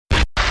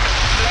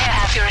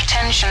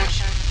Attention,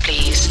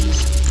 please.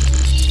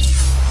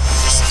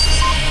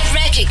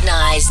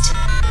 Recognized.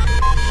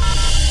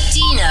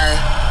 Dino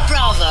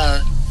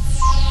Bravo.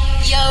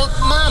 Yo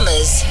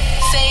Mama's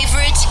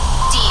favorite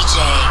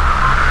DJ.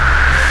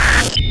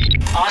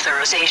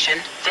 Authorization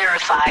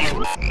verified.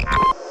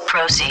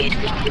 Proceed.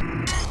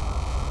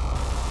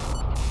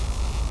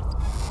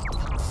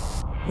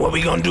 What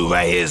we gonna do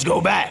right here is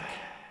go back.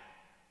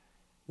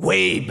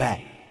 Way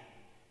back.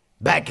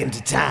 Back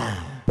into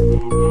time.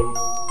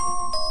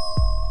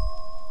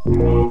 Creep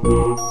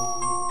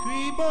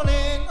on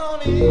in,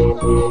 on in,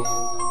 on in.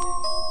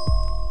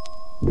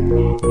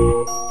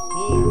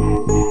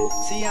 Whoa.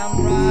 See,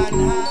 I'm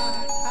riding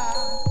high,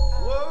 high.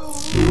 Whoa.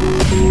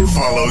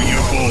 Follow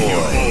your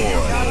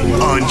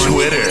boy on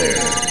Twitter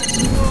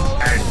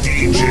at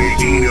DJ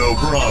Dino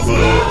Bravo.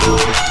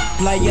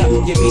 Player,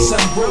 give me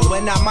some brew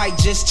and I might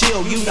just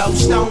chill. You know,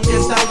 stone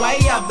is the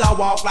way of the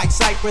walk like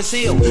Cypress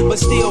Hill. But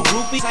still,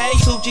 groupies, hey,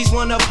 Tucci's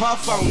wanna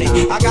puff on it.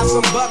 I got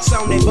some bucks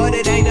on it, but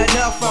it ain't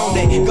enough on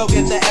it. Go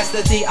get the S,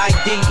 the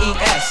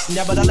D-I-D-E-S.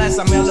 Nevertheless,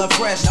 I'm hella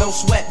fresh, no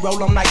sweat, roll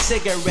them like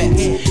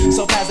cigarettes.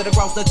 So pass it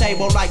across the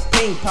table like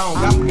ping pong.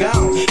 I'm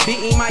gone,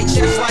 beating my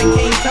chest like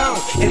King Kong.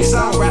 It's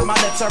on, wrap my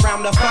lips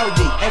around the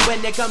 4D. And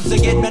when it comes to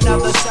getting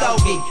another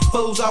stogie,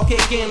 fools all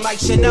kick in like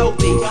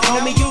Shinobi.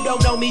 Homie, you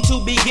don't know me to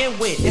begin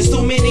with. It's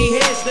too many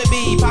hits to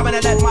be popping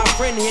and let my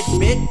friend hit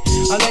bit.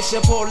 Unless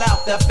you pull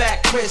out the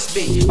fat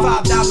crispy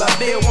 $5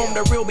 bill on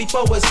the real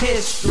before it's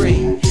history.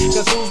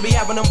 Cause fools be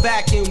having them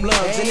vacuum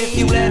lungs. And if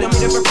you let them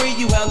eat it for free,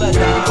 you hella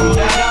dumb.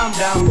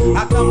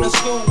 I come to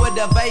school with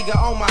the Vega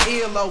on my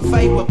earlobe.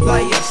 Favorite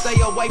player, stay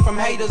away from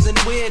haters and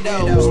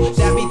weirdos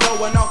that be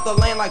throwing off the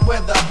land like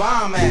where the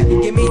bomb at.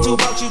 Give me $2,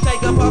 you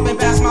take a puff and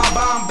pass my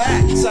bomb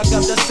back. Suck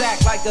up the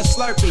sack like a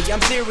Slurpee. I'm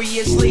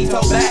seriously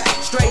toe back.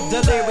 Straight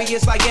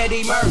delirious like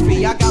Eddie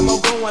Murphy. I got more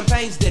growing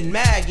pains than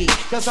Maggie.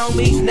 Cause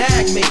homies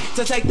nag me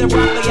to take the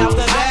broccoli out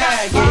the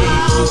bag.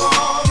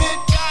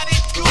 Got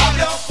it through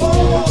the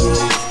phone.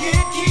 Let's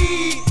get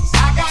keys.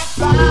 I got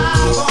 5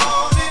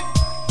 on it.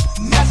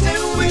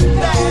 Messing with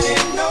that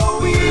ain't no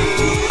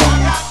weed. I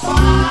got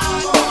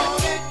 5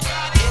 on it.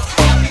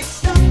 Got it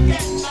stuck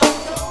and not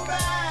so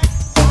bad.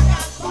 I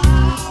got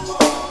 5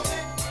 on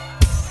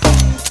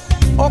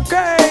it.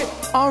 Okay,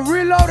 I'm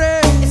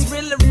reloaded. It's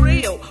really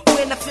real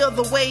when I feel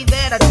the way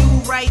that I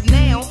do right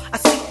now. I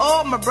see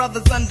all my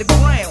brothers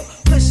underground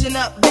pushing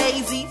up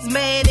daisies.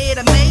 Man, it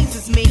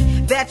amazes me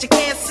that you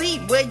can't see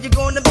where you're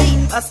gonna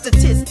be. A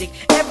statistic,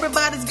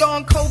 everybody's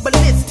gone cold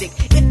ballistic.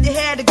 If you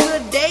had a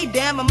good day,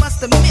 damn, I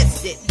must have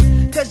missed it.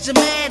 Cause you're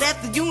mad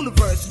at the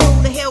universe.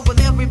 Go to hell with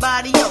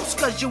everybody else,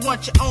 cause you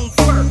want your own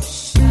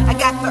first. I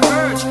got the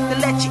urge to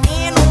let you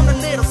in on a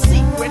little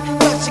secret,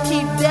 cause you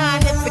keep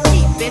dying if you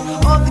keep it.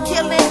 All the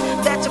killing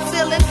that you're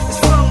feeling is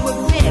from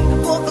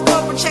within. Pull the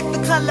cover, check the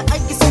color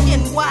of your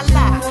skin.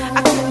 Voila,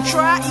 I couldn't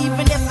try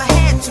even if I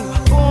had to.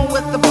 Born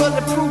with the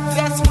bulletproof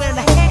vest when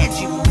I had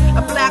you.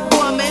 A black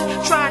woman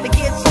trying to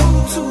get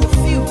through to a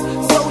few,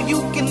 so you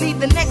can lead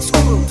the next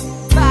crew.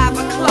 5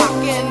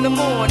 o'clock in the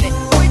morning,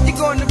 where you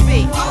gonna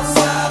be?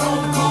 Outside on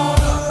the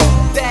corner.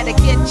 Better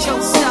get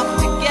yourself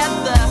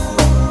together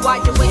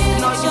while you're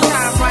wasting all your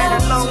time right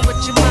along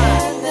with your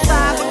mind.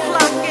 5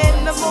 o'clock in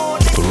the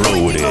morning.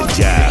 Throw it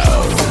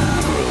down.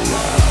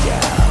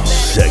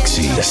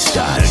 Sexy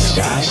style.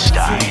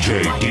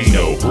 DJ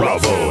Dino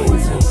Bravo.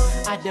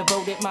 I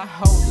devoted my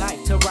whole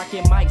life to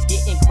rocking mics,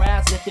 getting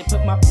crowds lifted,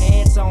 put my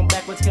pants on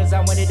backwards cause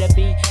I wanted to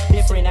be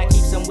different. I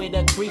keep some with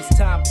a grease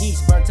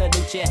timepiece,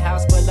 Bertolucci,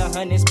 house full of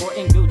honey,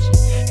 sporting Gucci.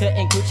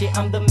 Cutting Gucci,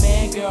 I'm the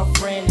man,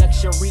 girlfriend,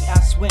 luxury, I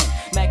swim.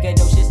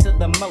 Macadocious to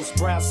the most,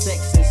 brown,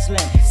 sex, and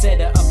slim.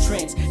 Setter up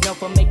trends, known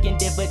for making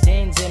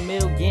dividends and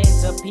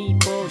millions of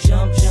people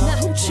jump.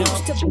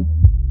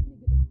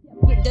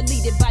 Get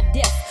deleted by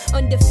death.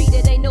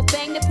 Undefeated, ain't no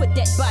bang to put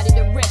that body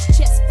to rest.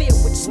 Chest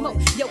filled with smoke,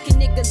 yoking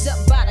niggas up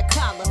by the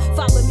collar.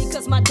 Follow me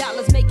cause my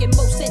dollars making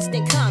more sense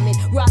than common.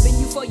 Robbing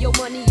you for your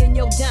money and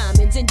your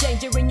diamonds.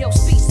 Endangering your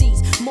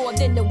species more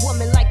than the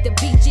woman like the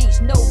Bee Gees.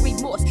 No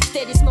remorse,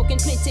 steady smoking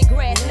plenty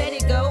grass. Let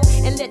it go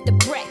and let the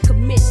brat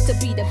commit to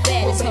be the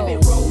baddest hoe.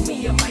 Baby, roll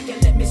me a mic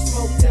and let me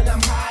smoke till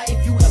I'm high.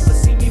 If you ever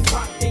see me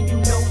rock, then you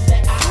know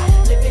that I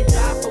live and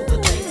die for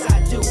the things I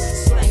do.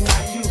 Slang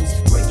I use,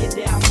 breaking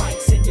down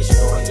mics and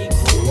destroying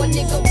crews. One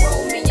nigga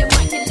roll me a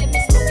mic and let me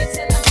smoke it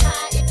till I'm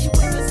high. If you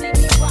ever see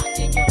me rock,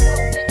 then you know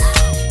that I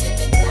live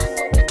and die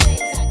for the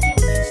things I do.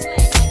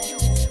 Slang I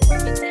use,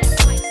 breaking down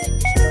mics and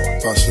destroying.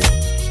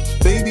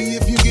 Baby,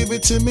 if you give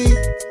it to me,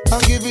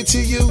 I'll give it to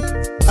you.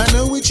 I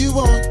know what you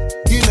want,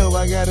 you know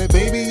I got it.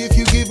 Baby, if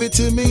you give it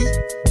to me,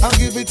 I'll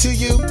give it to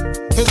you.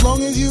 As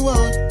long as you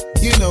want,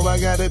 you know I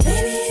got it.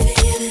 Baby, if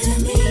you give it to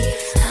me,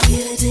 I'll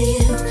give it to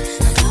you.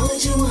 I know what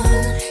you want,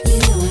 you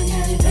know I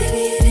got it.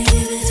 Baby, if you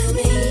give it to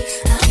me,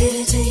 I'll give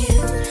it to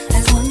you.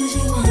 As long as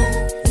you want,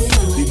 you know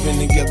I got it. We've been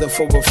together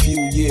for a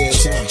few years.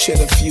 Shed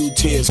a few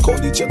tears,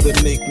 called each other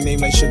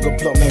nicknames like Sugar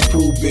Plum and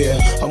Pooh Bear.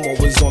 I'm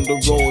always on the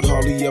road,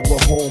 hardly ever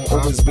home.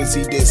 Always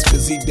busy this,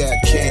 busy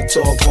that, can't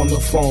talk on the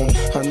phone.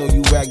 I know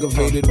you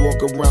aggravated,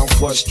 walk around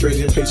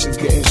frustrated. Patience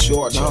getting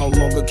short, how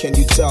longer can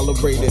you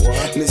tolerate it?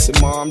 Listen,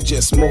 ma, I'm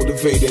just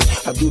motivated.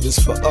 I do this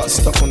for us,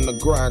 stuck on the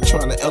grind,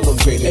 trying to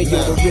elevate it. Hey,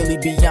 yo, to really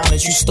be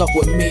honest, you stuck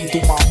with me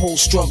through my whole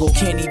struggle.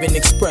 Can't even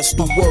express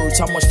through words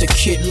how much the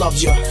kid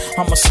loves you.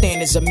 I'ma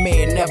stand as a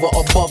man, never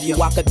above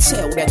you. I could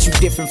tell that you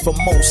different from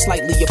most,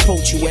 slightly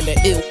approach you. And the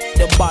ill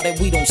about it,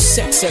 we don't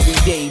sex every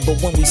day,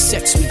 but when we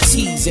sex, we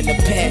tease in a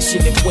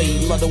passionate way.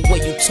 Love the way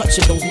you touch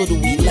it, those little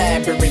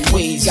elaborate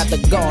ways. Got the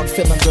guard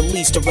feeling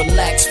released to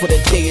relax for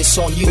the day. It's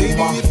on you, baby,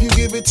 ma. If you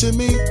give it to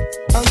me,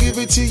 I'll give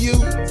it to you.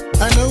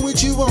 I know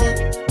what you want,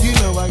 you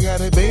know I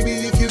got it, baby.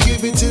 If you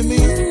give it to me,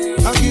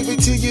 I'll give it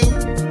to you.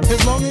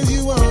 As long as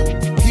you want,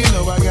 you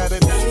know I got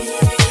it.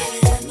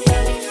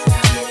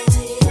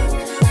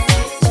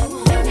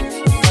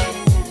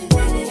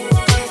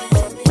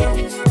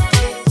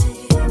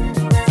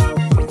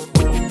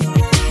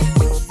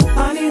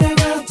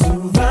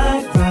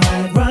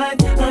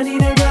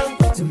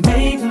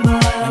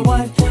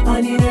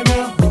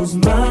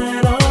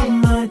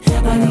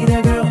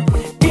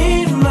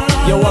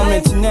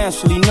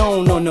 Internationally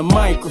known on the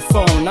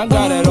microphone. I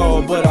got it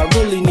all, but I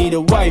really need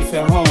a wife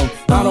at home.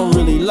 I don't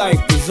really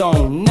like the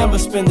zone, never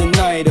spend the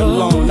night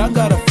alone. I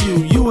got a few,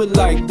 you would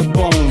like the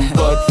bone,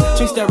 but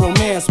chicks that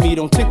romance me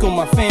don't tickle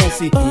my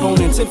fancy.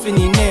 Boning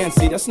Tiffany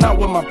Nancy, that's not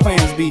what my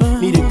plans be.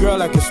 Need a girl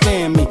that can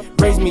stand me,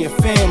 raise me a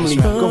family.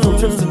 Go from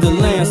trips to the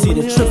land, see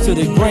the trip to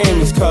the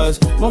Grammys. Cause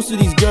most of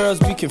these girls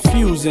be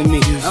confusing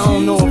me. I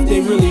don't know if they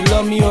really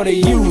love me or they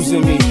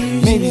using me.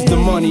 Maybe it's the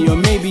money or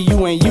maybe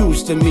you ain't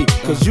used to me.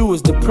 Cause you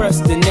was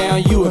depressed and now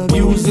you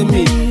abusing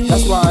me.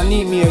 That's why I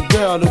need me a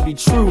girl to be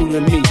true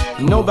to me,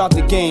 know about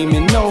the game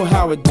and know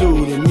how it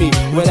do to me.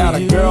 Without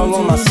a girl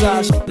on my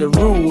side, she to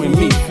ruin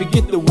me.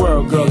 Forget the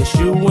world, girl, it's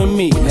you and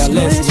me. Now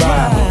let's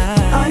ride.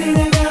 I need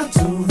a girl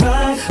to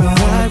ride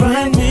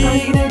me. I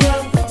need a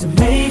girl to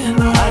make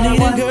my I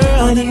need a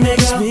girl that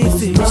makes me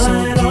feel so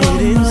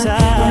good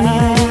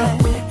inside.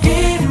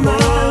 Get my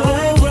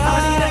way. I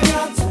need a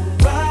girl to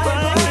ride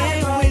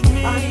with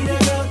me. I need a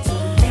girl to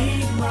be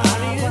my. I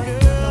need a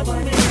girl.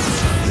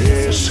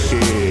 This is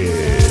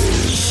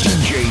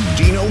DJ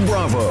Dino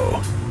Bravo.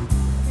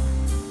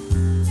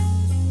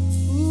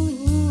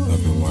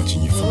 I've been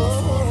watching you from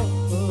afar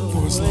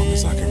for as long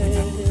as I can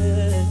remember.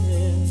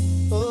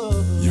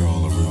 You're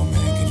all a real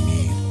man can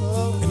need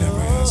and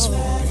ever ask for,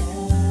 baby.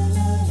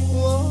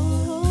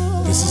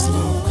 This is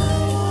love,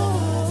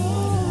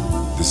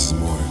 girl. This is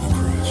more than a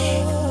crush.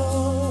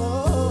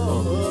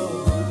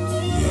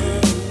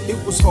 Yeah. It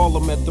was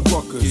Harlem at the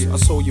Ruckers. I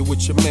saw you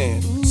with your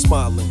man,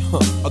 smiling,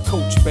 a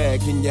Coach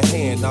bag in your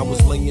hand. I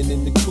was laying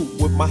in the coupe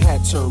with my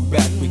hat turned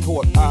back. We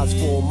caught eyes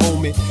for a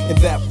moment, and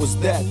that was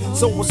that.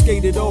 So I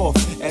skated off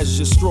as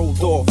you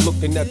strolled off,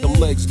 looking at them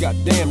legs.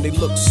 Goddamn, they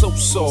look so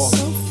soft.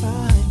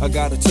 I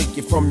gotta take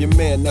you from your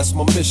man, that's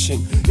my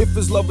mission. If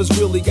his love has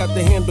really got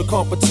to handle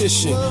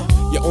competition,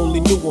 you only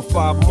knew him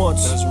 5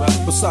 months. That's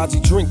right. Besides, he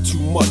drink too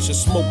much and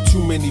smoke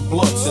too many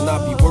blunts. And I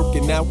be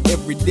working out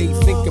every day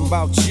thinking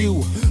about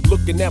you,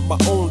 looking at my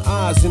own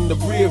eyes in the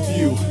rear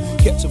view,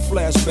 catching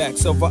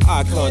flashbacks of our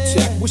eye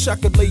contact. Wish I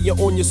could lay you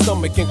on your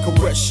stomach and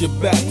caress your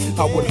back.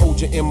 I would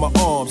hold you in my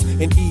arms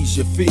and ease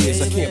your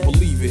fears. I can't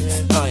believe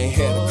it, I ain't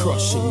had a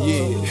crush in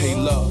years. Hey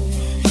love,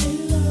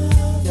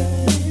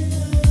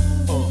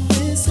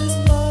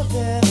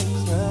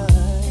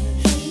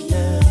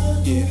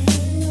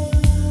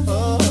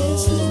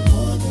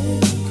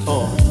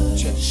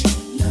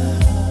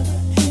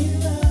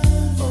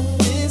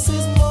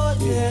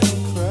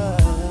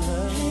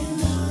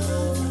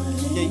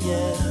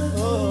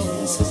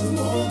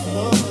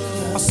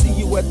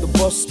 at the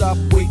bus stop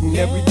waiting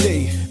every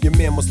day. Your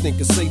man must think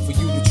it's safe for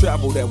you to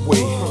travel that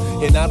way.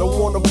 And I don't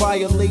wanna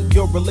violate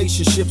your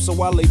relationship, so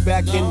I lay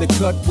back in the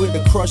cut with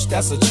a crush,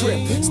 that's a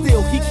trip.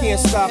 Still, he can't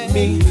stop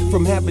me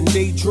from having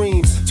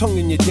daydreams,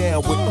 tonguing you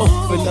down with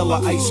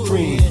vanilla ice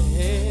cream.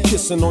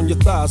 Kissing on your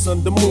thighs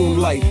under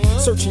moonlight,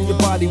 searching your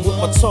body with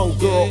my tongue,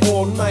 girl,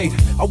 all night.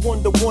 I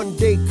wonder one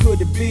day could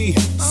it be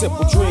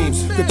simple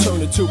dreams could turn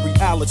into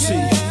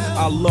reality.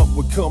 Our love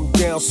would come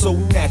down so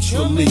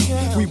naturally.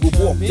 We would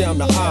walk down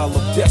the aisle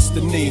of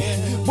destiny.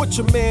 What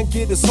your man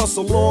get is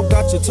hustle on,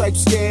 got your type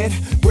scared.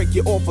 Break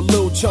you off a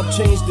little chump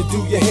change to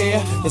do your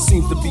hair. It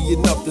seems to be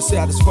enough to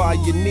satisfy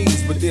your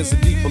needs, but there's a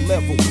deeper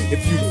level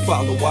if you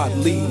follow our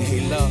lead.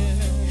 Hey love,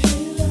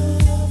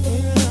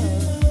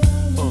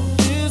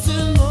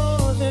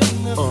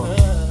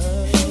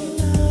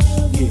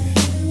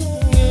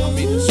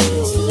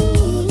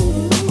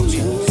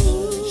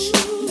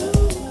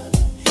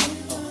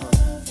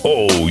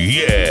 oh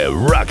yeah,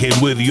 rocking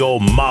with your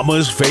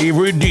mama's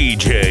favorite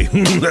DJ,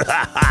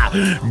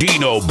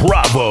 Dino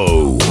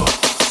Bravo.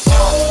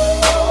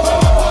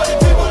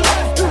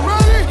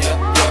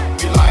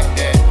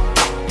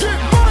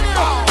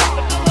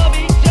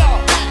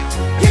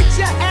 Get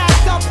your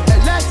ass up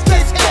and let's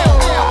get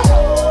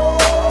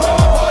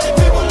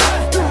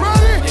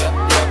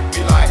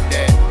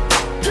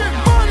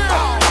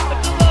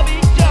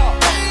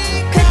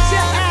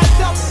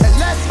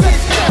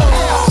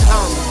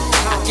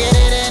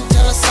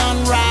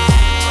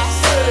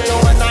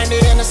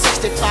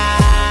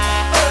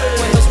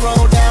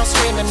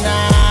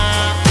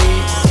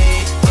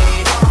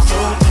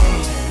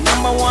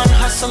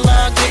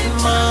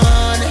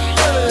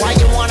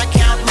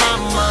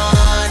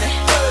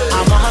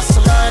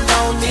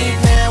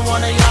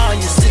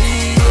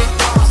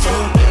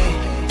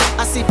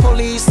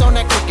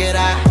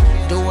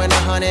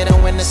 100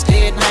 on when the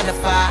stead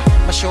magnify.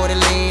 My shorty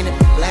leaning,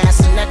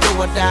 blasting that do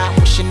or die.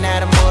 Wishing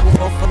that a mud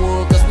would for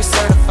wood, cause we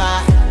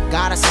certified.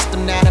 Got a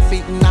system that'll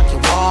beat and knock your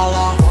wall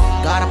off.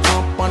 Got a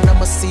pump under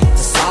my seat to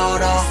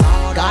sawed off.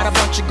 Got a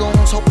bunch of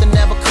goons, hope to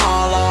never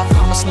call off.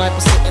 I'm a sniper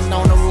sitting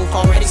on the roof,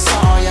 already saw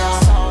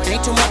y'all.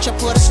 Ain't too much, I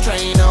put a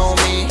strain on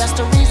me. That's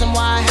the reason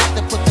why I have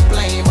to put the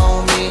blame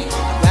on me.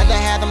 I'd rather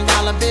have them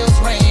dollar bills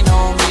rain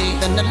on me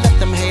than to let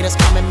them haters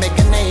come and make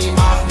a name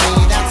off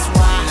me. That's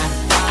why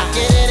I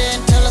get it in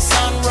till the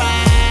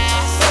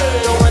sunrise.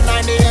 Going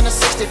 90 and a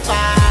 65.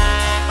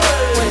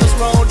 Windows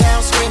roll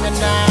down screaming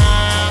now.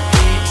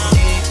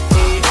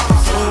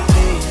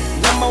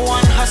 Number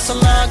one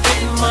hustler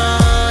getting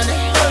money.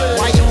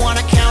 Why you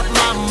wanna count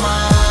my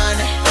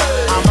money?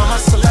 I'm a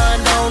hustler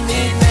and don't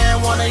need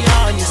man one of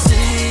y'all, and you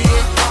see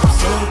it.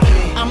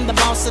 I'm the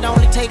boss, it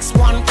only takes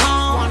one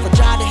call for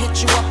try to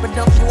hit you up and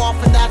dump you off,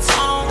 and that's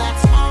all.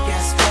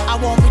 Guess what? I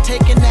won't be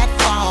taking that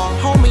fall.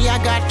 Homie, I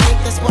got cake,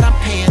 that's what I'm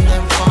paying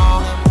them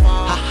for.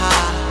 Haha,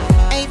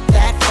 ain't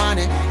that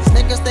funny? These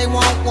niggas, they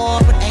want war,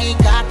 but ain't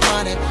got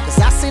money. Cause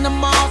I seen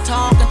them all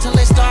talk until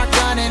they start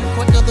gunning.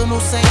 Quicker than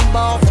Usain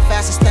Bolt, the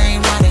fastest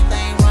thing running.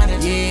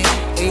 Yeah,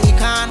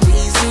 Akon,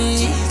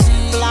 Weezy,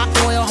 Block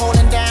Oil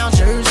holding down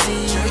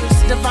Jersey.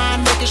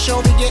 Divine making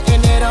sure we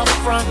getting it up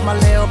front. My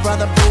little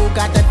brother Boo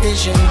got that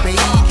vision, baby.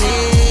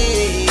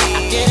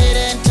 I get it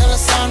until the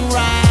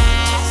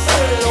sunrise.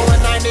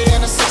 Going 90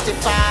 and a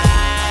 65.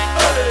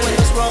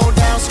 Windows roll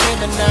down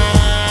screaming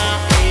now.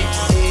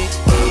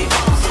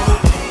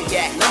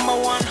 Yeah, number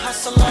one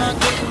hustler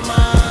getting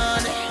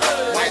money.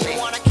 Why they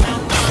wanna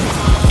count my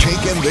money?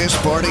 Taking this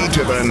party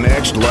to the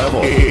next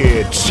level.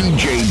 It's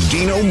CJ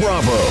Dino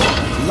Bravo.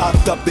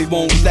 Locked up, they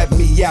won't let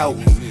me out.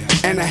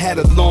 And I had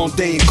a long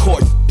day in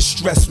court,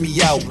 stress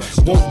me out.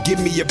 Won't give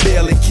me a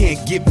bail, it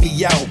can't get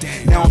me out.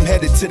 Now I'm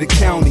headed to the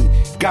county,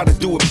 gotta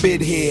do a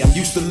bid here. I'm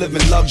used to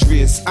living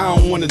luxurious, I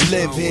don't wanna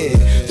live here.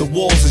 The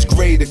walls is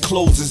gray, the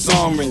clothes is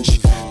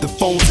orange. The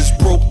phones is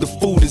broke, the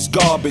food is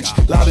garbage.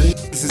 A lot of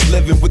niggas is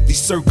living with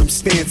these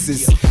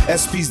circumstances.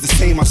 SP's the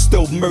same, I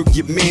still murk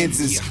your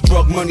manses.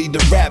 Drug money, the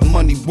rap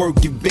money,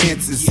 work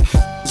advances.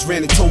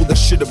 Ran and told I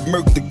should've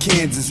murked the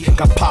Kansas.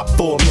 Got popped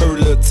for a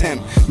murder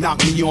attempt.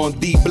 Knocked me on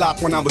D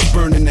block when I was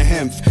burning the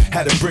hemp.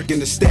 Had a brick in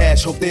the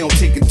stash, hope they don't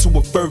take it to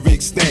a further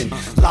extent.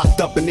 Locked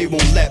up and they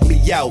won't let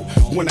me out.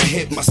 When I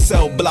hit my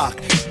cell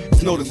block,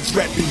 know the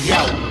threat be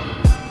out.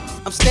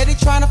 I'm steady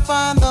trying to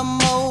find the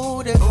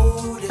motive.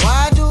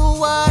 Why do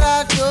what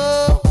I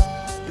do?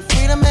 And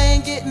freedom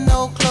ain't getting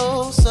no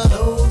closer.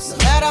 No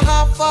matter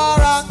how far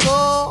I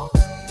go,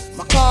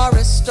 my car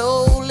is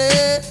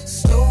stolen.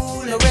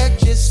 No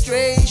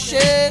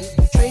registration.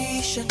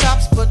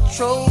 Cops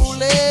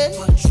patrolling.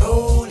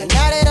 And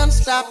now they done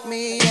stop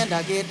me and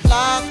I get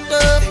locked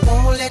up. They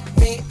won't let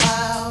me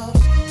out.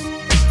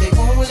 They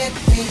won't let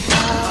me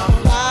out.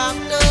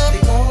 Locked up.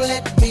 They won't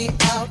let me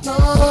out. No.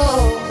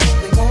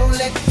 They won't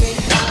let me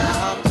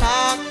out.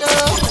 Locked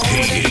up.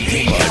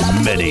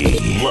 Many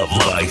love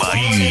like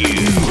you.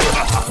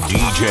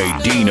 DJ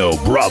Dino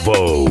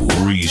Bravo,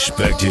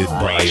 respected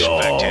by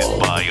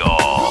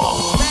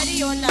all.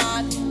 Ready or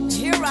not,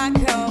 here I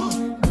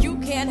come. You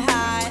can't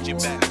hide.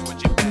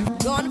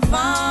 Gonna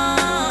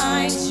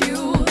find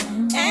you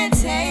and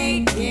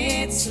take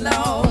it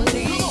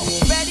slowly.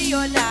 Ready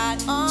or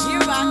not,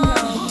 here I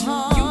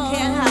come. You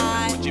can't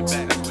hide.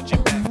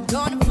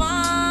 Gonna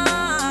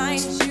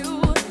find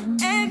you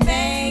and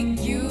make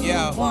you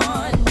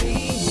want me.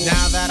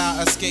 Now that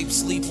I escape,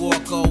 sleep,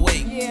 walk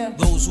awake.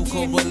 Those who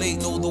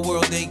correlate know the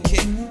world ain't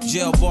kick.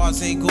 Jail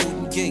bars ain't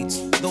golden gates.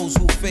 Those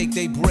who fake,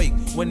 they break.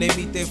 When they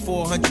meet their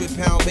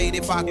 400-pound mate,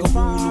 if I could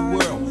rule the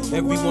world,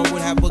 everyone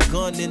would have a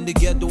gun in the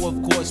ghetto,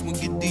 of course, when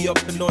get the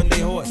up and on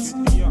their horse.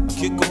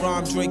 Kick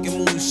around drinking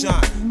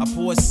moonshine. I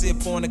pour a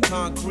sip on the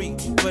concrete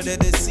for the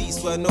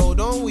deceased, but no,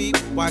 don't weep.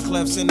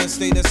 Wyclef's in a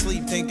state of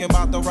sleep, thinking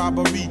about the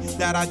robbery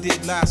that I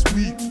did last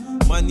week.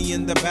 Money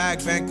in the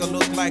bag, banker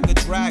look like a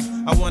drag.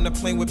 I wanna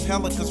play with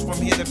pelicans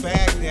from here to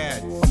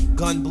Baghdad.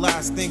 Gun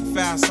blast, think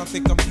fast, I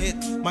think I'm hit.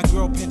 My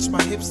girl pinched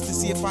my hips to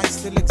see if I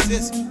still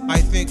exist. I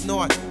think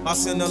not, I'll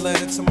send a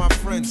letter to my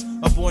friends.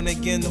 A born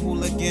again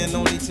hooligan,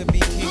 only to be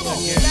king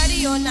again.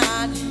 Ready or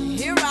not,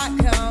 here I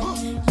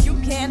come. You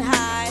can't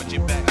hide.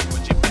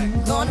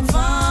 Gonna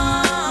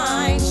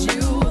find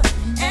you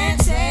and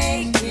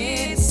take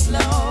it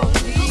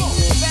slowly.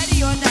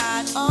 Ready or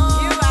not,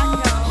 here I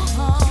come.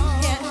 You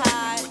can't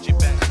hide.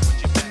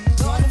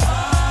 Gonna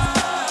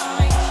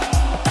find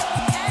you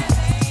and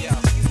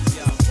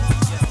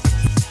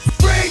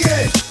Bring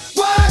it!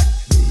 What?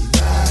 We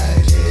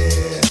right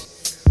here.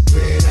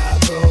 We're not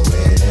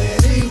going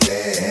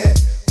anywhere.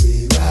 We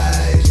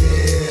right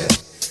here.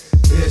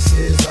 This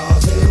is all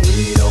that we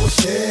don't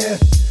share.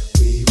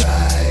 We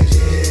right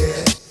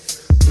here.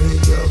 Bring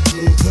your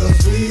crew 'cause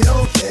we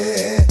don't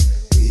care.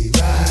 We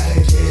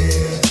right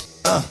here.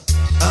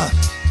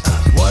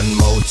 One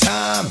more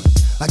time.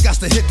 I got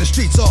to hit the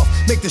streets off.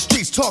 Make the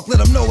streets talk. Let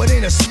them know it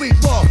ain't a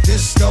sleepwalk.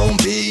 This gon'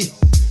 be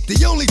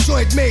the only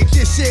joint made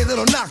this year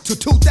that'll knock to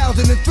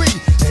 2003.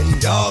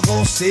 And y'all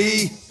gon'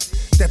 see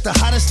that the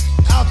hottest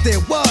out there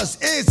was,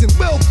 is, and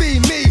will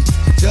be me.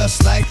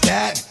 Just like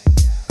that,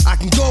 I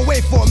can go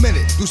away for a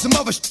minute, do some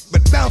other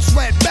but bounce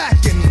right back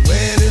and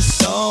wear this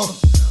song.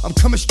 I'm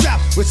coming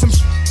strapped with some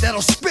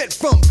that'll spit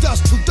from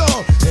dusk to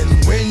dawn. And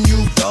when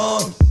you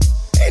gone,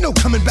 ain't no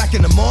coming back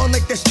in the morning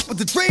like that shit with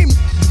the dream.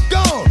 You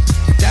gone,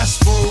 that's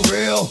for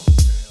real.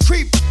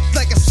 Creep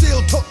like a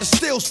seal, talk to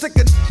steel, stick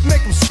it, make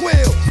him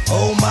squeal.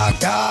 Oh my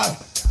God,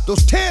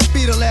 those can't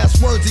be the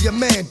last words of your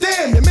man.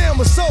 Damn, your man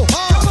was so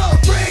hard. Come on,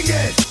 bring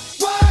it.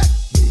 What?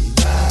 We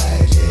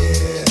right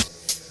here.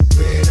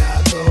 We're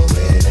not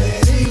going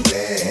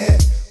anywhere.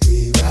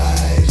 We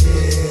right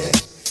here.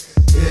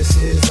 This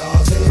is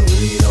ours and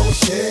we don't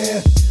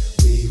share.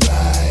 We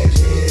right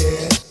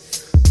here.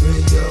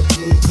 Bring your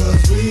crew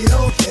 'cause we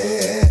don't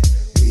care.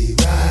 We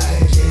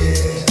right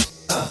here.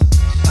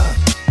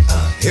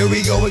 Here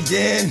we go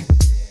again.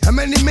 How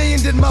many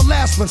million did my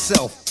last one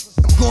sell?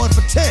 I'm going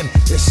for 10.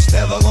 It's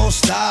never gonna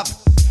stop.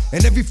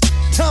 And every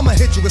time I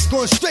hit you, it's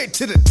going straight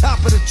to the top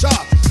of the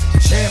chart.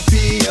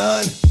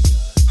 Champion.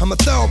 I'm a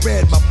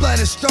thoroughbred, my blood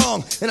is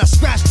strong, and I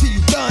scratch till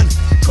you done.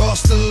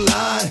 Cross the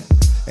line,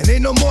 and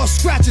ain't no more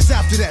scratches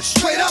after that.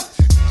 Straight up,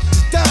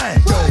 just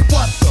dying. Yo,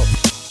 what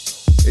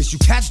the is you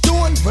cats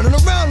doing? Running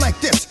around like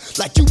this,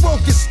 like you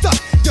won't get stuck.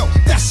 Yo,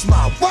 that's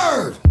my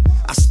word.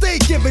 I stay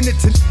giving it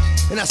to,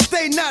 and I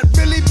stay not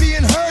really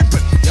being heard,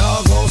 but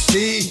y'all gon'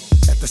 see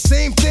that the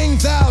same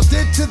things thou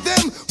did to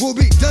them will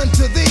be done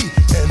to thee.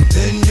 And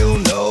then you'll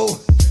know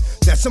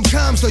that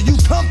sometimes though you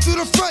come through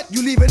the front,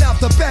 you leaving out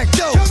the back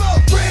door. Come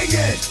on, bring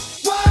it.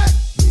 What?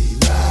 We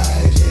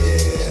right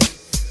here.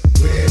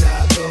 We're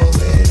not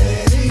going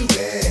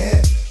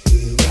anywhere.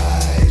 We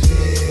right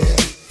here.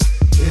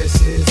 This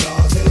is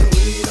ours and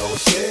we don't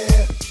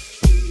share.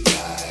 We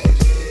right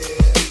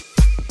here.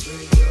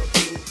 Bring your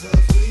crew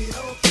 'cause we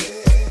don't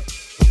care.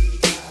 We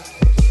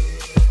right here.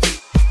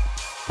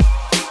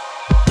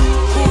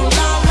 Ooh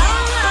la la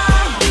la.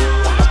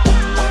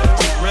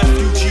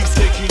 Refugees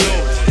taking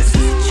over.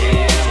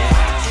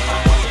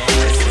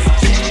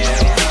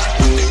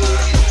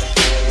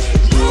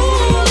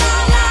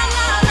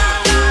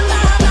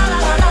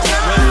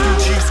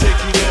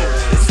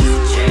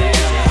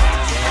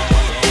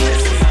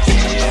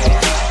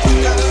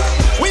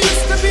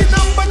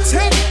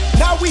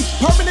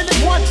 Permanent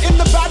one in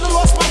the battle,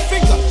 lost my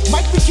finger.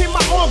 Mike became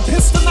my arm,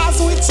 pistol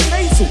nozzle, it's your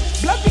nasal.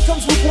 Blood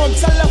becomes lukewarm,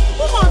 tell her,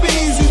 come on, be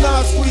easy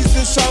now, squeeze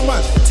this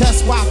shaman.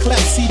 Test why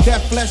class, see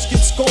that flesh get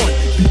scorned.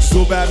 Beat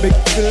so bad, make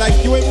you feel like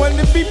you ain't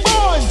wanting to be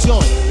born,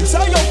 John. And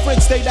tell your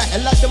friends, stay the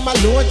hell out of my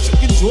lord.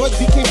 Chicken George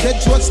became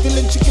dead George,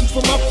 stealing chickens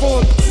from my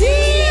phone.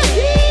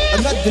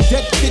 Another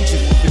dead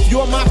pigeon. If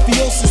you're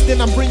mafiosis, then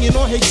I'm bringing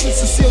on Haitian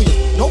Sicilian.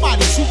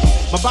 Nobody shoot me,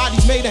 my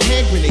body's made a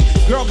hand grenade.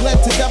 Girl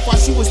bled to death while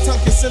she was tongue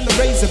kissing the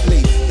razor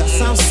blade. That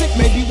sounds sick,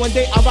 maybe one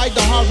day I write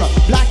the horror.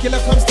 Blackula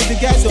comes to the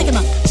ghetto,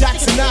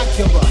 Jackson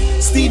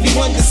Acura. Stevie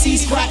Wonder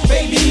sees crack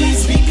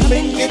babies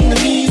becoming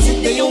enemies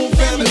in their own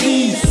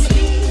families.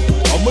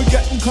 I'ma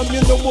get them come,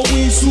 you know what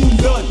we soon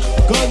done.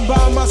 Gun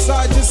by my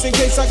side just in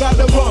case I got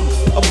the rum.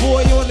 A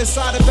boy on the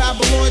side of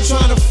Babylon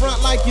trying to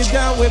front like you're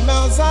down with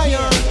Mount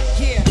Zion.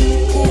 Yeah.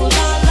 Ooh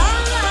la la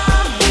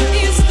la,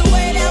 it's the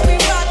way that we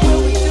rock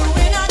when we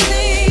doing our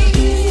thing.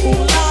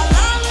 Ooh la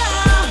la la,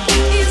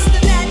 it's the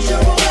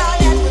natural law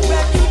that the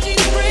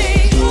refugees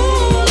bring.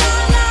 Ooh la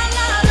la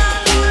la la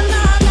la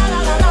la la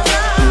la la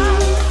la,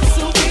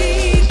 so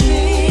we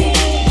think.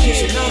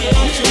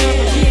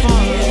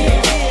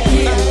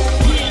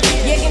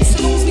 Yeah, in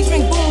saloons we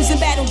drink booze and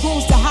battle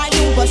goons to high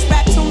noon, bust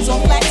rap tunes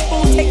on black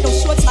spoons, take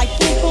those shorts like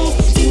poo-poos.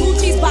 See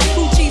Gucci's buy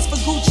Gucci's for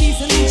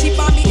Gucci's and Gucci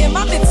find me in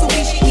my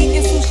Mitsubishi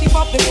eating sushi,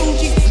 bumping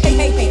Fuji's. Hey,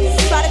 hey, hey,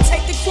 try to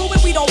take the crew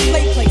and we don't play.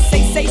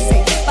 Say,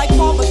 like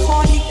Paul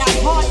McCartney, not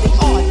hardly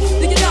on.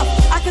 Look enough,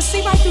 I can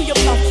see right through your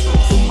bluff.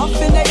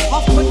 Huffing they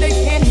huff, but they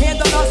can't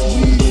handle us.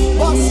 We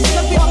bust,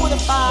 cause we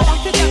mortified. I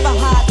could never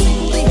hide.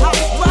 Singly house,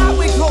 ride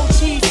with gold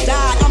cheese,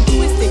 died. I'm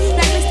twisted,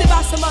 blacklisted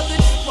by some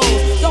other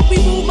foes. Don't we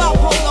move our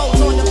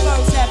polos on the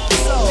first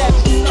episode?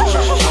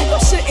 You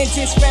shouldn't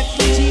diss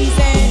refugees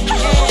and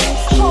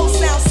whole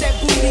sound set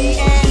booty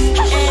and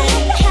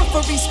half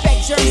a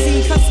respect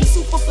Jersey, cause I'm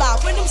super fly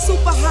when I'm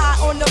super high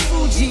on the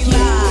Fuji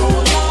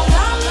line. La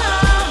la la,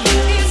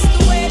 it's the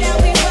way that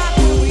we rock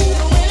when we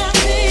doing our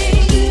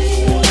thing.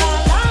 La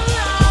la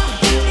la,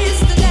 it's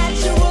the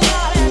natural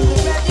law that the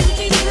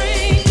refugees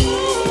bring.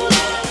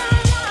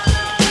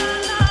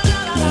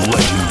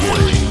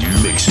 Legendary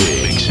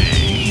mixing.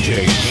 DJ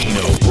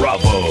Dino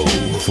Bravo.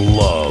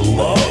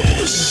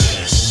 Flawless.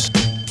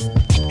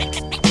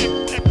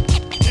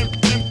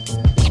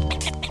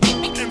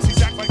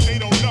 MCs act like they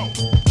don't know.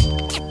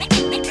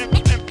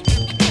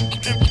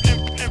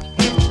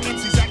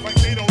 MCs act like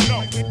they don't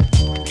know.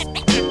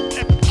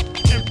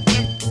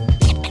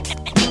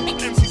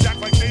 MCs act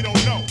like they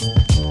don't know.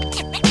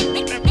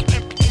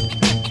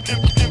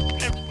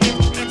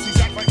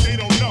 MCs act like they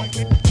don't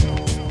know.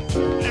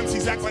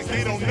 MCs act like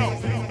they don't know.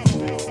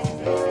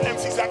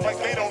 MCs act like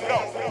they don't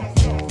know.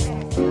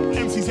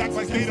 MCs act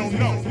like they don't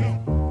know.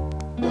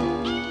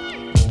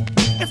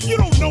 If If you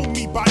don't know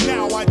me by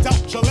now, I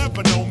doubt you'll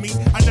ever know me.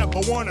 I never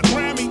won a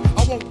Grammy,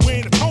 I won't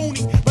win a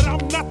Tony, but I'm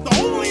not the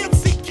only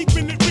MC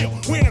keeping it real.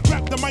 When I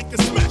grab the mic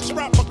and smash a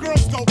rap, my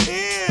girls go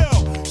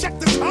ill. Check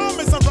the time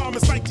as I rhyme,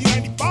 it's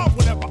 1995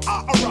 whenever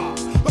I arrive.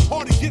 The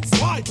party gets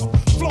liver,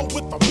 flow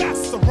with the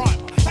master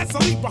rhymer. As I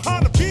leave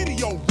behind a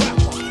video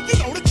rapper, you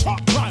know the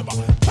chart climber,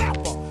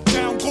 tapper.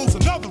 Down goes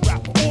another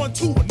rapper, on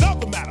to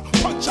another matter.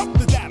 Punch up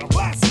the data,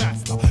 blast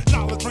master.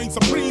 Knowledge reigns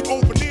supreme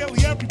over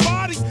nearly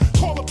everybody.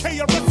 Call up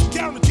KRS and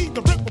guaranteed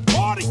to rip a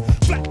party.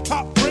 Flat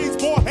top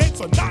braids, more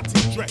heads, or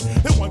Nazi dread.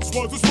 There once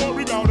was a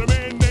story about a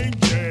man named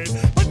Jed,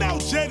 but now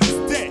Jed is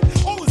dead.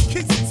 All his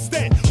kids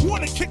instead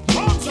wanna kick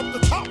bombs up the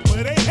top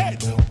of their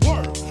head.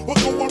 Word, we'll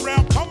go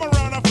around, come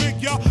around, I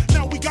figure.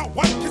 Now we got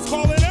white kids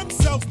calling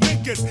themselves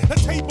niggas. The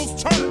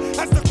tables turn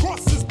as the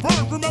crosses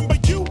burn. Remember,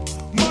 you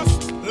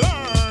must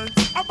learn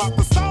about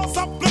the styles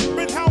I flip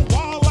and how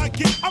wild I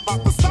get.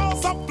 About the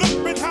styles I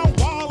flip and how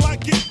wild I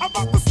get.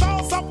 About the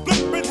styles I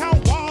flip and how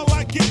wild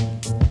I get.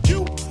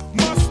 You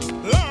must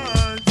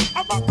learn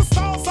about the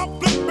styles I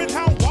flip and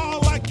how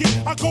wild I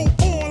get. I go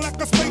on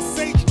like a space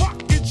age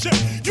rocket ship.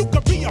 You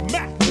could be a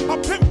Mac, a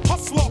pimp,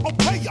 hustler, or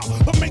player,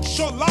 but make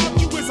sure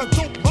live you is a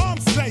dope mom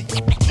say.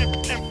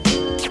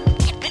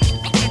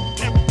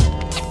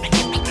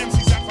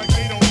 MCs act like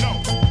they don't know.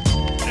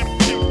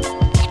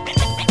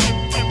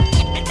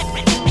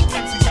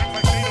 MCs act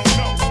like they don't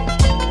know.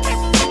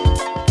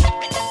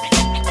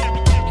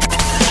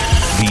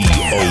 The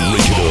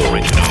original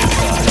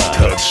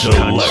cut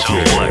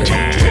selector,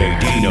 DJ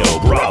Dino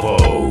Bravo.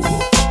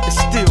 It's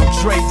still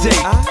Dre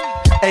Day,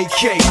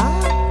 AK.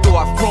 Though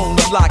I've grown a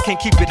lot, can't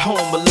keep it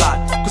home a lot.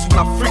 Cause when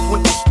I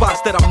frequent the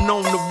spots that I'm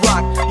known to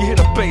rock, you hear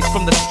the bass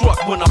from the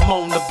truck when I'm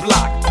on the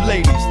block.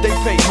 Ladies, they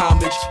pay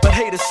homage, but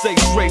haters say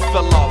Dre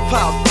fell off.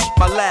 How?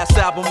 My last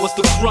album was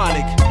The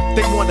Chronic.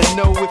 They wanna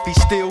know if he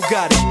still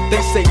got it.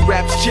 They say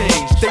raps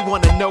changed, they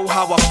wanna know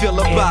how I feel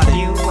about it.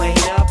 You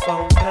ain't up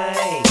on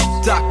pace.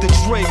 Dr.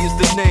 Dre is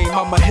the name,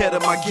 I'm ahead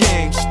of my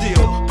game.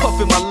 Still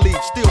puffin' my leaf,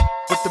 still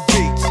with the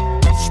beats.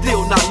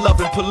 Still not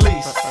loving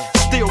police.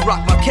 Still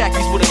rock my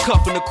khakis with a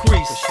cuff and a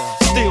crease.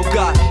 Still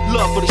got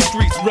love for the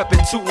streets,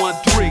 reppin'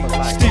 213.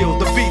 Still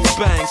the beats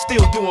bang,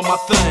 still doing my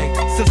thing.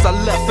 Since I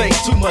left, ain't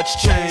too much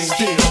change.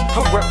 Still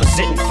I'm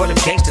representing for them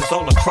gangsters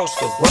all across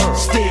the world.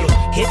 Still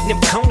hitting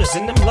them corners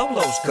and them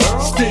lolos, girl.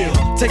 Still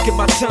taking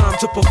my time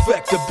to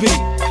perfect the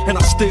beat. And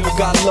I still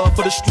got love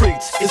for the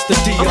streets. It's the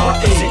DRE. I'm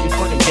representing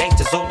for them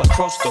gangsters all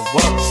across the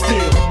world.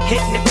 Still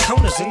hitting them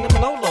corners and them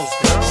lolos,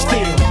 girl.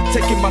 Still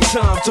taking my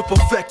time to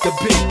perfect the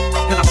beat.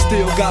 And I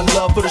still got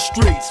love for the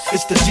streets.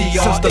 It's the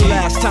DRE. Since the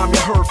last time you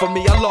heard from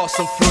me, I lost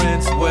some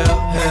friends. Well,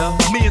 hell,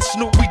 me and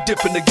Snoop, we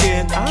dipping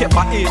again. Kept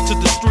my ear to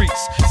the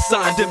streets.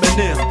 Signed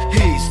Eminem.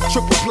 He's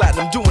triple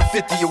platinum, doing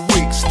 50 a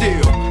week.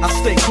 Still, I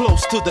stay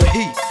close to the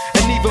heat.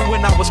 And even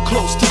when I was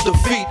close to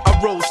defeat, I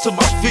rose to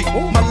my feet.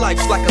 My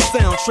life's like a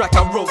soundtrack,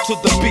 I wrote to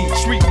the beat.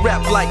 Street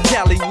rap like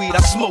Cali weed,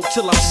 I smoke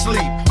till I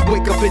sleep.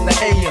 Wake up in the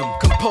AM,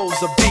 compose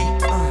a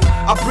beat.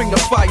 I bring the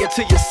fire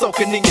till you're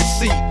soaking in your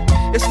seat.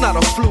 It's not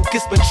a fluke,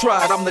 it's been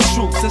tried, I'm the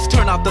truth. Since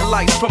turn out the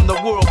lights from the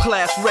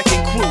world-class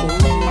wrecking crew,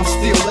 I'm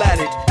still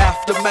at it,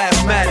 after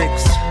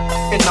mathematics.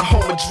 In the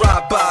home of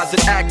drive-bys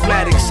and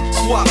acmatics.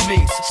 Swap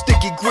meets,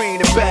 sticky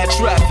green and bad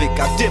traffic.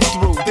 I dip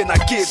through, then I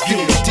give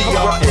you the DRE.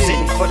 I'm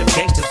representing for them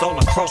gangsters all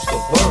across the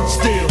world.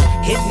 Still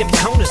hitting them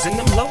corners and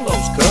them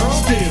lolos, girl.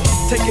 Still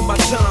taking my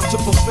time to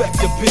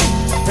perfect the beat.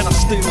 And I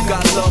still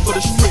got love for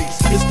the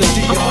streets. It's the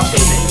DRE. I'm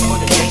representing for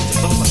them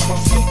gangsters all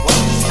across the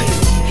world. Still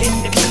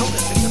hitting them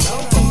corners and them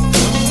lolos.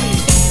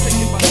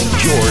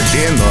 You're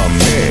in the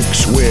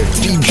mix with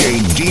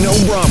DJ Dino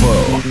Bravo.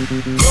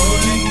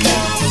 Rolling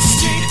down the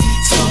street,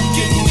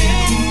 smoking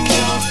in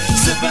down,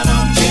 sipping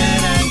on gin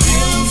and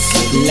juice.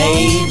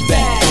 Laid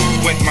back.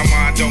 With my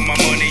mind on my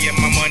money and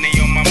my money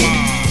on my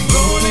mind.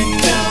 Rolling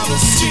down the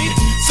street,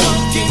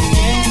 smoking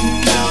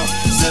in down,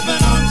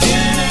 sipping on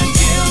gin and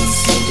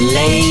juice.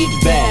 Laid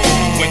back.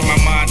 With my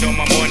mind on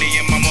my money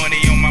and my money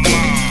on my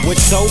mind. With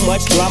so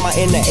much drama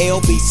in the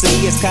LBC,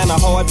 it's kinda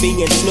hard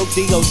being Snoop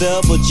D-O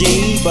double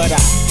G. But I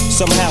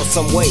somehow,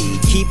 someway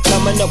keep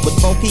coming up with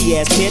funky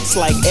ass hits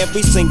like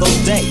every single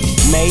day.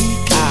 May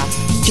I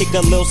kick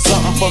a little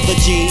something for the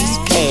G's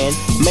and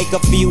make a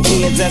few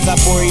ends as I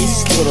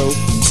breeze through.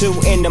 2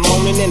 in the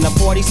morning and the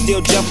party still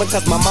jumping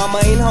cause my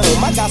mama ain't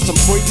home. I got some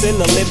freaks in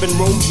the living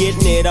room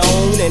getting it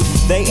on and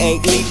they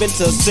ain't leaving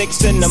till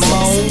 6 in the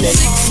morning.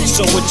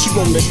 So what you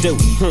wanna do?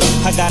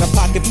 I got a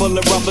pocket full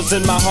of rubbers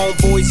and my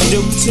homeboys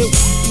do too.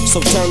 So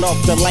turn off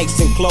the lights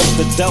and close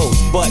the doors.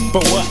 But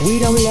for what? We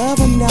don't love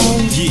them no.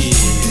 Yeah.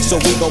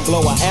 So we gon'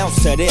 blow an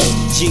ounce to this.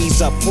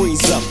 G's up,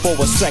 freeze up for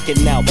a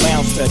second now,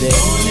 bounce to this.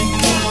 Rolling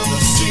down the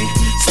street,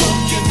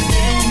 smoking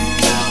in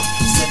down,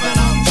 sipping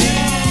on gin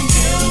and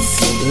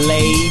juice.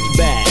 Laid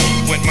back.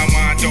 With my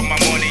mind on my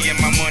money and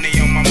my money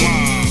on my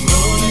mind.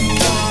 Rolling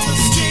down the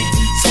street,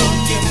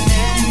 smoking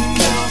in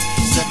down,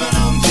 sipping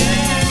on gin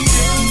and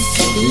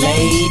juice.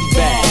 Laid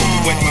back.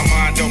 With my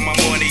mind on my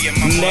money and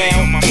my money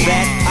on my mind. Now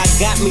that I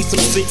got me some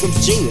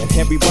Seagram's gin.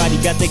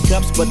 Everybody got their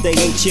cups, but they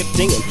ain't chipped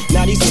in.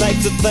 Now these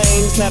types of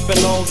things happen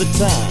all the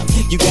time.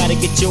 You gotta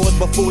get yours,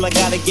 but fool, I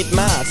gotta get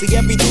mine. See,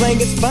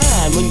 everything is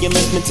fine when you're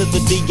listening to the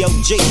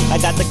D.O.G.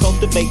 I got the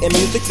cultivating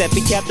music that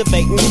be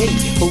captivating me.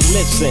 Who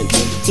listens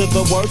to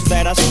the words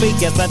that I speak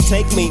as I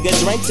take me a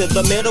drink to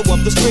the middle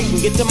of the street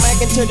and get to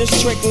mackin' to this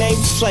trick named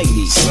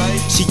Sadie.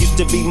 She used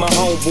to be my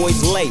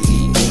homeboy's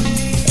lady.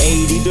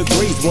 80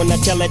 degrees when I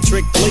tell that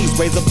trick, please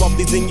raise up off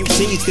these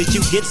NUTs, cause you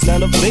get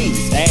none of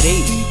these at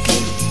ease.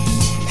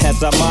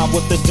 As I mob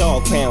with the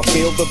dog pound,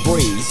 feel the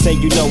breeze. Say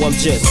you know I'm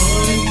just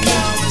rolling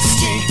down the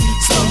street,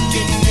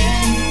 smoking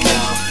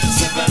window,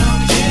 sipping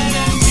on gin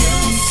and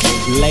juice,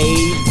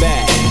 laid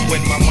back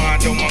with my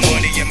mind on my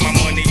money and my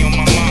money on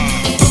my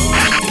mind.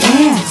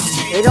 Man,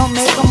 they don't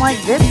make them like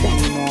this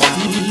anymore.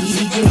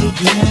 DJ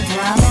Dino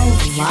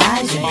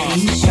live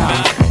and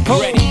sharp.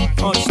 Ready,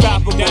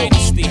 unstoppable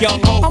dynasty, young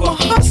over. I'm a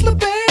hustler,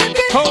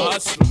 baby.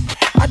 Hustler.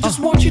 I just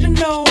want you to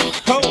know.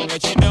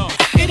 Let you know.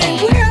 It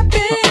ain't where I've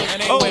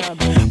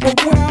been,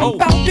 but where I'm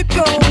about to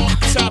go.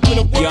 Top of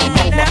the world,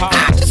 now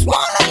I just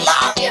wanna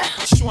love you.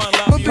 Just wanna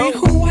love you. But be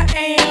who I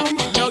am.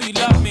 Know you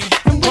love me.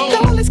 And with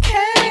all this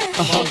cash,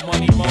 more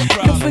money, more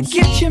problems. Don't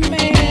forget your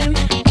man.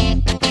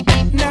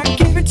 Now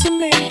give it to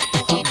me.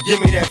 Give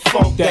me that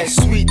funk, that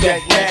sweet,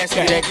 that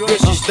nasty, that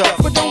gushy stuff.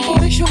 But don't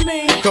bullshit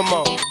me. Come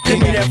on, give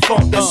me that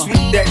funk, that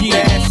sweet, that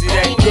nasty,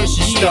 that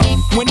gushy stuff.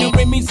 When the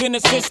Remy's in the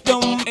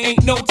system,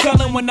 ain't no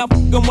telling when I fuck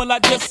 'em, will I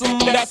diss 'em?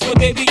 That's what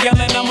they be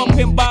yelling. I'm a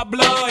pimp by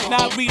blood,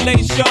 not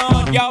relation.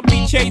 Y'all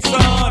be chasing,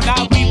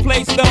 I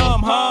replace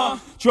them, huh?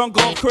 Drunk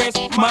on Chris,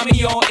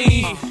 mommy on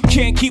E.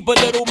 Can't keep a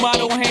little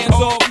model hands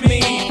off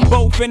me.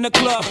 Both in the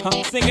club,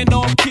 singing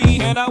off key,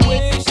 and I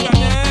wish I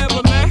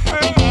never met her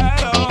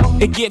at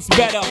all. It gets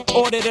better,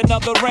 ordered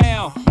another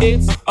round.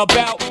 It's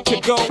about to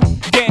go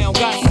down.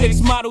 Got 6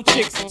 model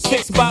chicks,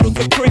 6 bottles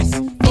of Chris,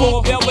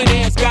 4 velvet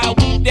airs, got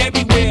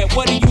everywhere.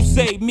 What do you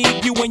say? Me,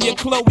 you, and your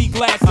Chloe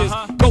glasses.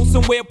 Go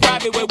somewhere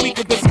private where we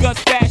could discuss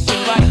fashion,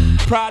 like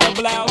Prada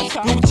blouse,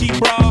 Gucci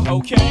bra,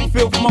 okay,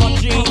 Filth Mart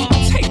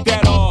jeans. Take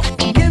that off.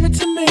 Give it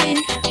to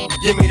me.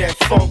 Give me that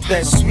funk,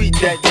 that sweet,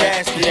 that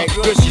nasty, that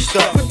gushy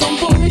stuff. But don't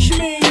bullshit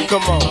me.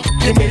 Come on,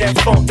 give me that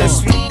funk, that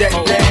sweet, that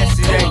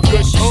nasty, that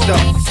gushy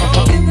stuff.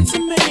 Give it to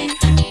me.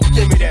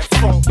 Give me that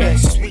funk, that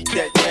sweet,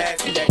 that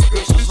nasty, that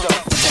gushy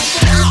stuff.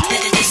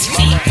 This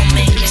beat will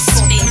make your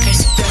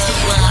speakers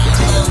blow up,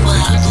 blow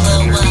up,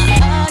 blow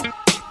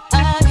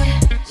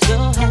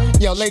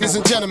up. Yo, ladies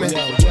and gentlemen,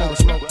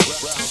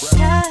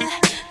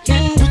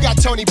 we got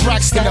Tony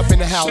Braxton up in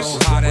the house.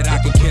 High that I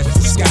can kiss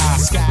the sky.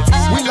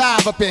 We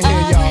live up in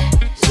here, y'all.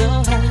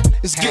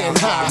 It's getting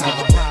hot.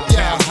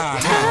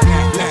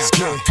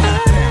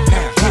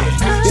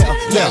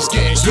 Yeah, let's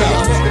get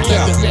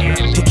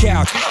to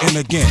Cal and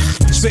again,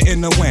 spit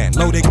in the wind,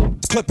 loaded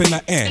clip in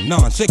the end,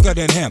 none sicker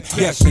than him.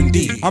 Yes,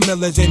 indeed, I'm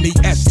illers in the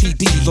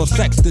STDs or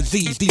sex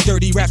disease. These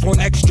dirty rats want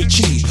extra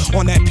cheese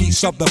on that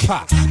piece of the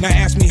pie. Now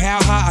ask me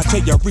how high, I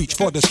tell you reach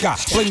for the sky.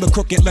 Fling the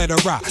crooked letter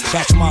rock,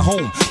 that's my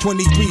home.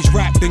 23s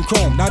wrapped in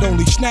chrome, not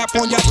only snap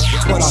on ya,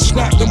 but I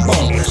snap them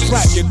bones.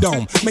 Slap your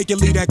dome, make you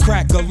leave that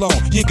crack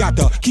alone. You got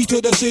the key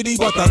to the city,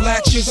 but the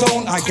latch is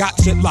on. I got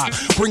it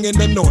locked, bringing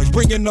the noise,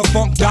 bringing the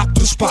funk,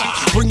 Dr. Spot.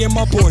 Bringing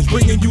my boys,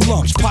 bringing you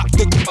lumps, pop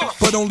the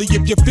but only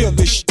if you feel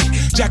this shit.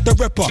 Jack the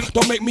Ripper,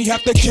 don't make me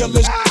have to kill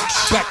this.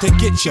 Back to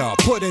get ya,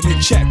 put it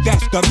in check,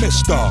 that's the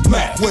Mr.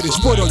 Mac with his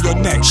foot on your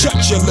neck,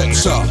 shut your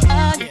lips up.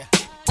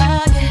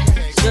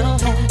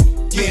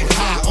 Get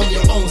high on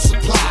your own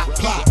supply,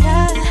 plot.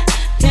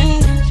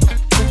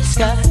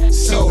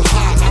 So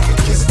high, I can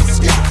kiss the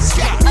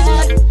sky.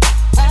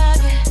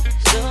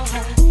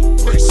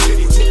 Brick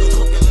City, take a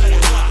look and let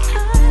it rock.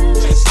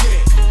 Let's get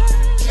it.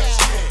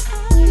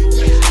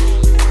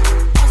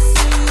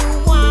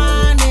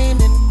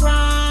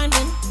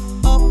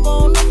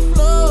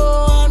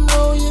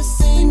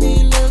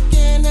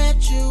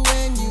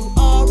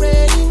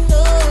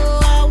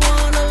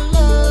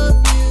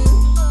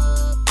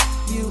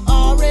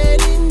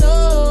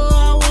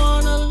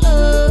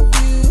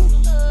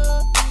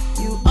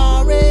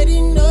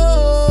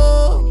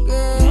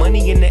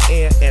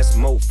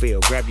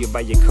 Grab you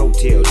by your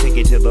coattail, take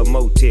it to the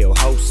motel,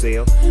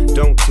 wholesale.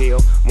 Don't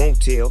tell,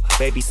 won't tell.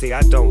 Baby say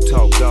I don't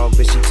talk, dog,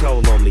 but she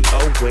told on me.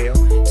 Oh well,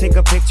 take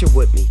a picture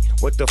with me.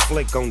 What the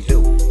flick gon'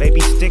 do? Baby,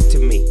 stick to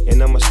me,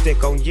 and I'ma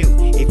stick on you.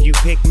 If you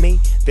pick me,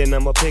 then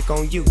I'ma pick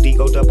on you.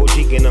 D-O double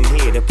G, and I'm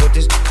here to put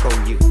this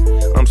on you.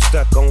 I'm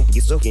stuck on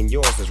you, and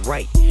yours is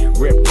right.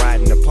 Rip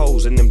riding the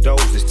poles, and them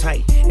doors is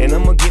tight. And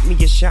I'ma get me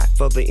a shot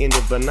for the end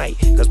of the night.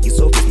 Cause you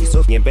so,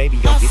 and baby,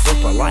 don't be so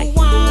polite.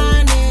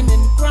 Whining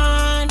and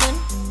grinding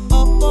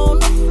up on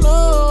the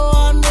floor.